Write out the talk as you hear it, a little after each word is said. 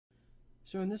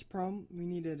So in this problem, we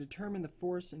need to determine the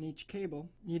force in each cable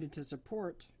needed to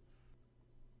support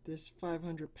this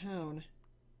 500-pound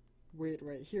weight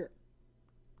right here.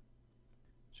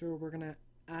 So we're going to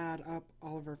add up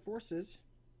all of our forces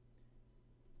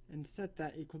and set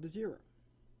that equal to 0.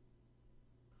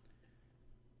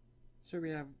 So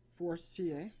we have force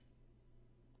CA,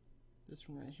 this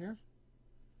one right here,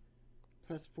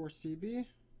 plus force CB,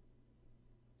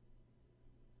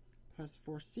 plus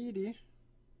force CD,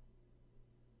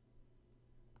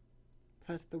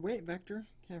 plus the weight vector,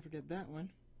 can't forget that one,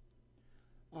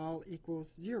 all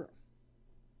equals 0.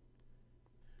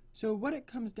 So what it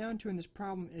comes down to in this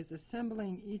problem is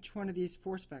assembling each one of these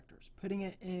force vectors, putting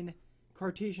it in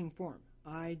Cartesian form,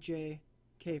 I, J,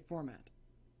 K format.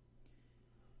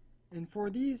 And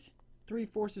for these three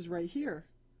forces right here,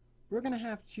 we're going to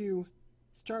have to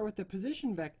start with the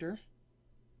position vector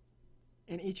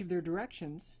in each of their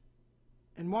directions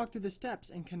and walk through the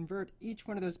steps and convert each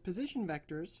one of those position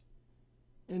vectors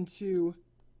into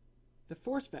the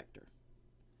force vector.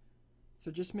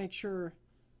 So just make sure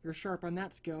you're sharp on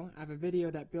that skill. I have a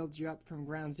video that builds you up from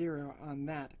ground zero on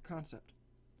that concept.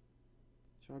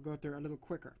 So I'll go through it a little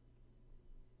quicker.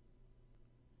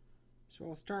 So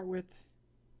I'll start with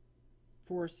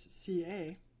force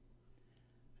CA.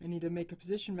 I need to make a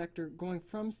position vector going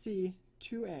from C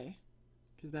to A,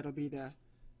 because that'll be the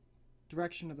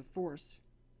direction of the force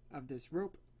of this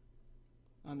rope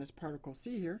on this particle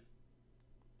C here.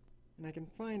 And I can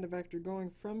find a vector going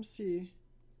from C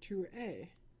to A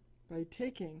by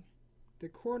taking the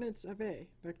coordinates of A,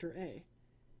 vector A,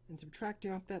 and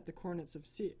subtracting off that the coordinates of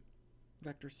C,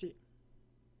 vector C.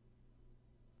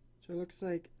 So it looks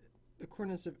like the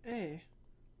coordinates of A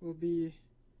will be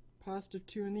positive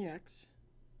 2 in the x,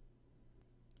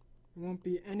 there won't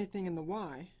be anything in the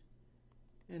y,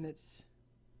 and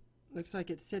looks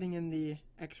like it's sitting in the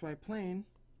xy plane,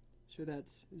 so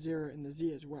that's 0 in the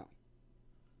z as well.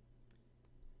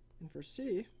 And for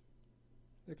C,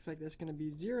 looks like that's going to be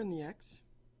 0 in the x.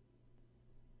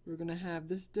 We're going to have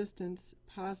this distance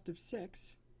positive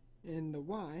 6 in the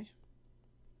y,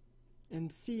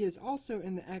 and C is also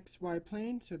in the xy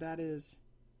plane, so that is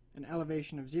an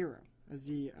elevation of 0, a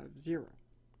z of 0.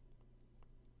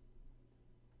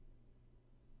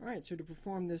 Alright, so to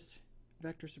perform this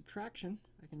vector subtraction,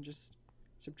 I can just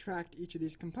subtract each of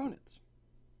these components.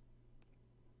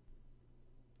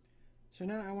 So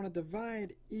now I want to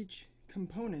divide each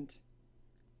component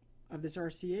of this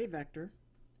RCA vector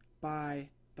by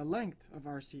the length of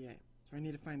RCA. So I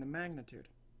need to find the magnitude.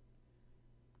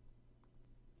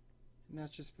 And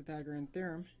that's just Pythagorean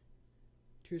theorem.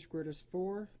 2 squared is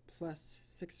 4, plus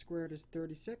 6 squared is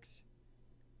 36.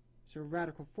 So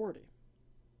radical 40.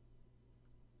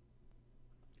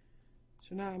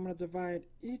 So now I'm going to divide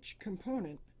each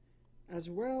component as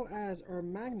well as our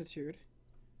magnitude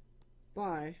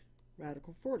by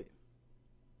radical 40.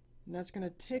 And that's going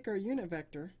to take our unit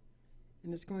vector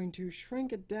and it's going to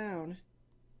shrink it down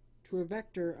to a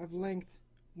vector of length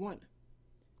 1,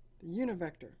 the unit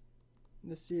vector in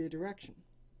the CA direction.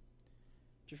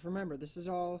 Just remember, this is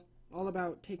all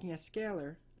about taking a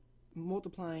scalar,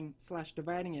 multiplying /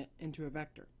 dividing it into a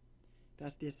vector.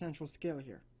 That's the essential skill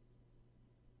here.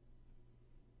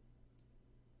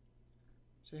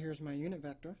 So here's my unit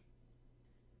vector.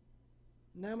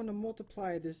 Now I'm going to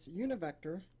multiply this unit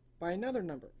vector by another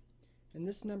number. And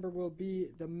this number will be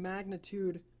the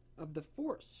magnitude of the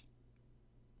force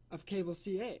of cable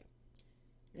CA.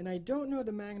 And I don't know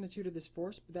the magnitude of this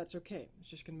force, but that's okay. It's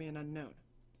just going to be an unknown.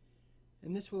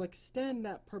 And this will extend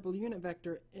that purple unit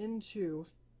vector into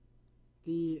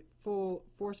the full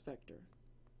force vector,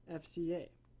 FCA,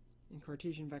 in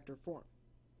Cartesian vector form.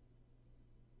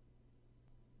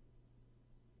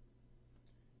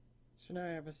 So now I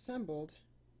have assembled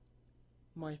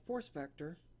my force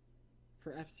vector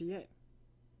for FCA.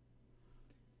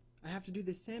 I have to do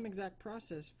the same exact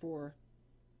process for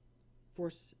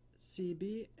force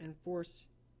CB and force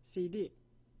CD.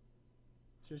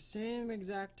 So same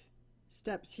exact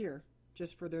steps here,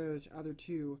 just for those other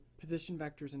two position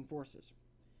vectors and forces.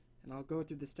 And I'll go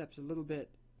through the steps a little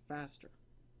bit faster.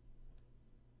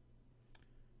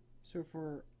 So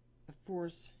for the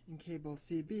force in cable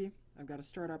CB, I've got to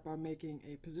start up by making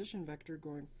a position vector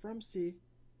going from C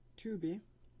to B.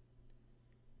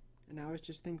 And now let's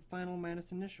just think final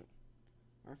minus initial.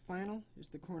 Our final is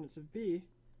the coordinates of B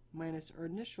minus our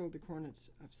initial, the coordinates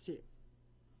of C.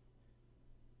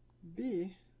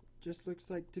 B just looks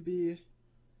like to be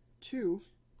 2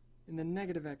 in the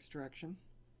negative x direction,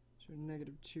 so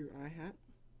negative 2 I hat.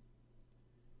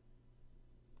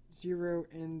 0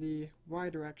 in the y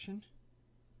direction,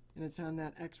 and it's on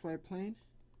that xy plane,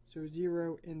 so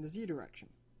 0 in the z direction.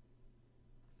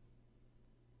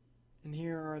 And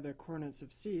here are the coordinates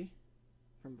of C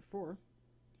from before.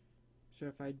 So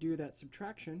if I do that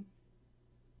subtraction,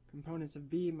 components of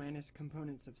B minus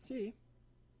components of C,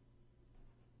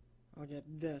 I'll get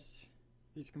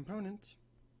these components.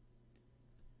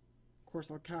 Of course,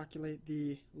 I'll calculate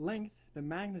the length, the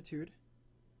magnitude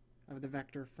of the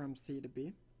vector from C to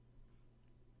B.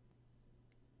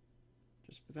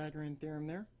 Just Pythagorean theorem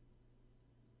there.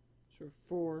 So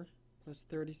 4 plus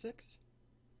 36,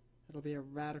 it'll be a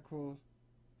radical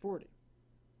 40.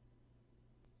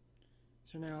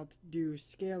 So now I'll do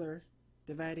scalar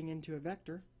dividing into a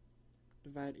vector.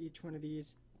 Divide each one of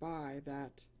these by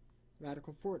that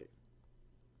radical 40.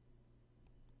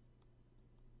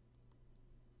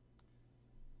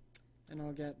 And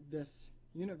I'll get this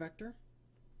unit vector,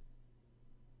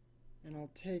 and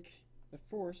I'll take the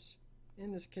force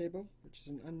in this cable, which is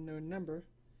an unknown number,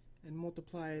 and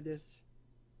multiply this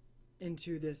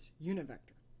into this unit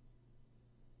vector.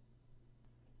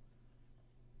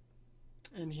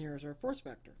 And here's our force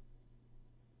vector.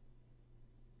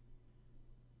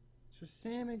 So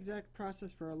same exact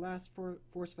process for our last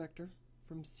force vector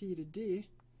from C to D.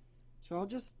 So I'll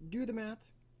just do the math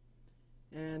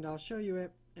and I'll show you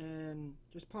it, and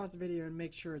just pause the video and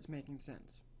make sure it's making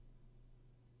sense.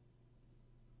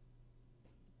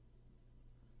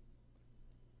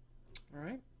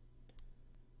 Alright,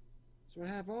 so I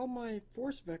have all my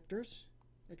force vectors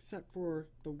except for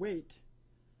the weight.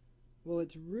 Well,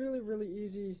 it's really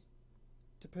easy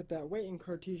to put that weight in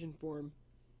Cartesian form.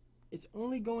 It's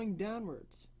only going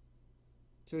downwards,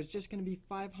 so it's just going to be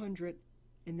 500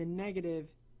 in the negative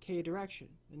k direction,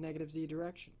 the negative z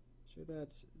direction. So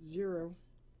that's 0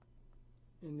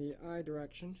 in the I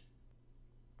direction,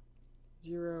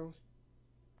 0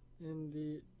 in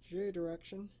the j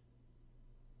direction,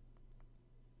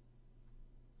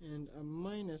 and a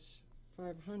minus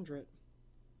 500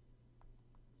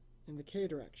 in the k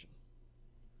direction.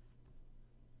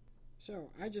 So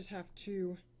I just have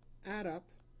to add up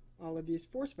all of these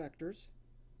force vectors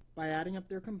by adding up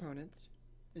their components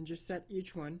and just set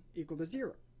each one equal to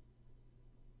 0.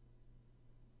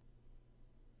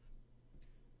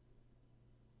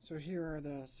 So here are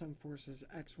the sum forces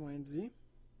x, y, and z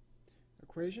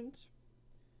equations.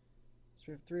 So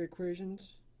we have 3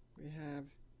 equations. We have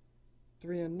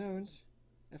 3 unknowns,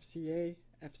 FCA,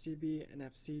 FCB, and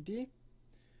FCD.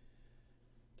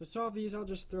 To solve these, I'll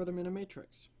just throw them in a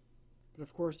matrix. But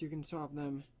of course, you can solve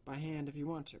them by hand if you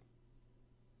want to.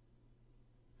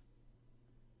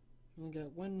 We'll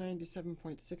get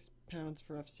 197.6 pounds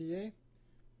for FCA,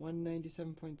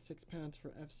 197.6 pounds for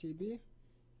FCB,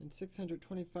 and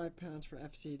 625 pounds for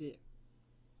FCD.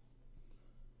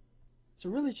 So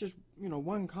really it's just,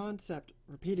 one concept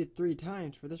repeated 3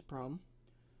 times for this problem.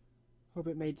 Hope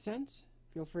it made sense.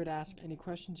 Feel free to ask any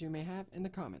questions you may have in the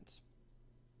comments.